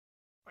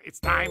It's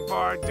time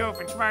for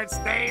Doofenshmirtz's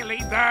Daily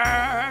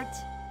Dirt.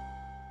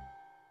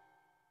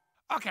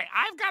 Okay,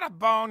 I've got a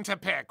bone to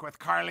pick with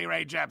Carly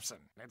Rae Jepsen.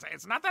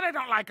 It's not that I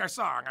don't like her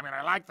song. I mean,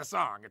 I like the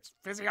song. It's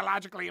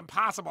physiologically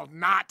impossible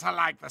not to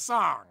like the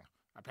song,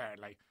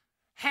 apparently.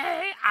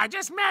 Hey, I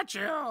just met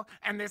you,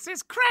 and this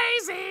is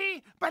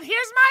crazy, but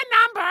here's my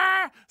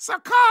number, so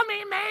call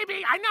me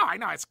maybe. I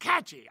know, it's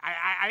catchy.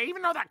 I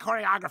even know that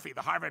choreography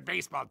the Harvard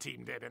baseball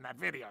team did in that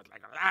video,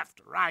 like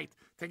left, right,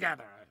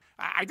 together.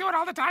 I do it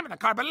all the time in the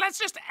car, but let's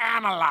just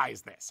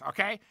analyze this,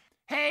 okay?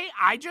 Hey,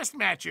 I just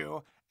met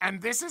you,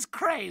 and this is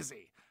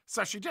crazy.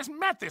 So she just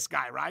met this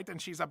guy, right?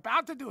 And she's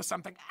about to do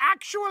something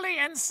actually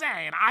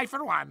insane. I,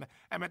 for one,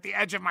 am at the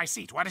edge of my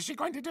seat. What is she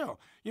going to do?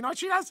 You know what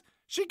she does?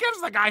 She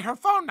gives the guy her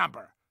phone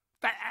number.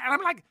 And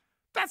I'm like,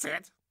 that's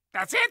it?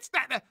 That's it?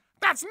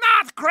 That's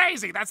not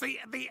crazy. That's the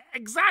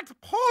exact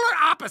polar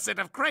opposite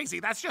of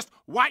crazy. That's just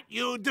what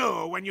you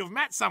do when you've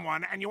met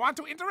someone and you want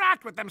to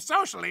interact with them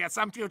socially at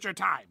some future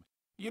time.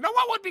 You know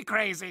what would be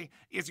crazy?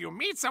 Is you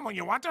meet someone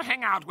you want to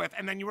hang out with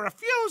and then you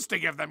refuse to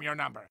give them your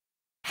number.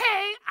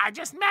 Hey, I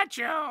just met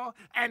you,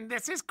 and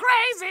this is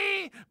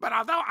crazy, but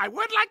although I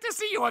would like to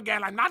see you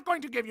again, I'm not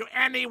going to give you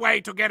any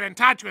way to get in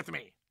touch with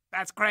me.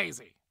 That's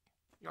crazy.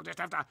 You'll just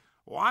have to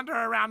wander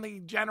around the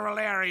general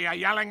area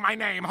yelling my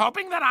name,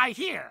 hoping that I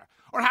hear.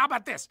 Or how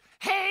about this?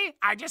 Hey,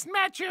 I just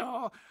met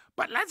you,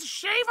 but let's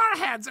shave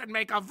our heads and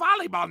make a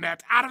volleyball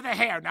net out of the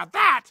hair. Now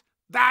that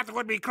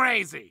would be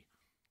crazy.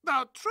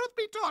 Though, truth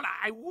be told,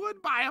 I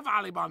would buy a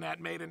volleyball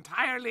net made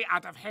entirely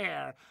out of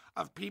hair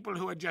of people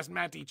who had just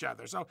met each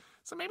other. So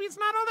maybe it's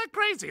not all that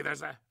crazy.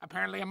 There's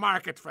apparently a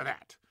market for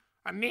that.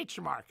 A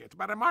niche market,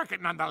 but a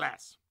market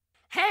nonetheless.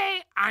 Hey,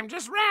 I'm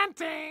just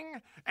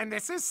ranting, and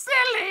this is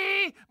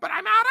silly, but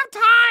I'm out of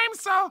time,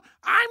 so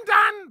I'm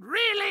done,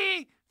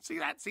 really. See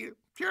that? See,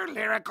 pure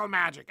lyrical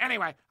magic.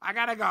 Anyway, I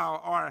gotta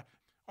go,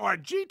 or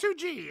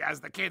G2G,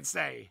 as the kids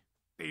say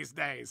these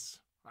days.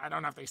 I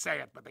don't know if they say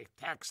it, but they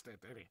text it.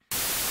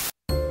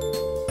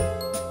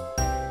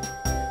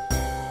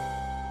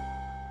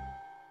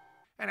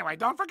 Anyway,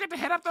 don't forget to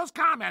hit up those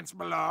comments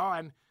below,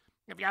 and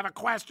if you have a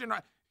question,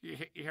 you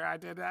hear I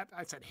did that?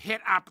 I said hit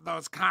up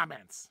those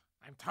comments.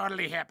 I'm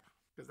totally hip,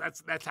 because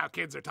that's how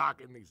kids are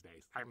talking these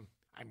days. I'm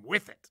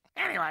with it.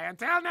 Anyway,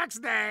 until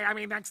next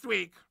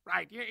week,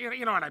 right?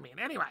 You know what I mean.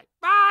 Anyway,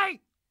 bye!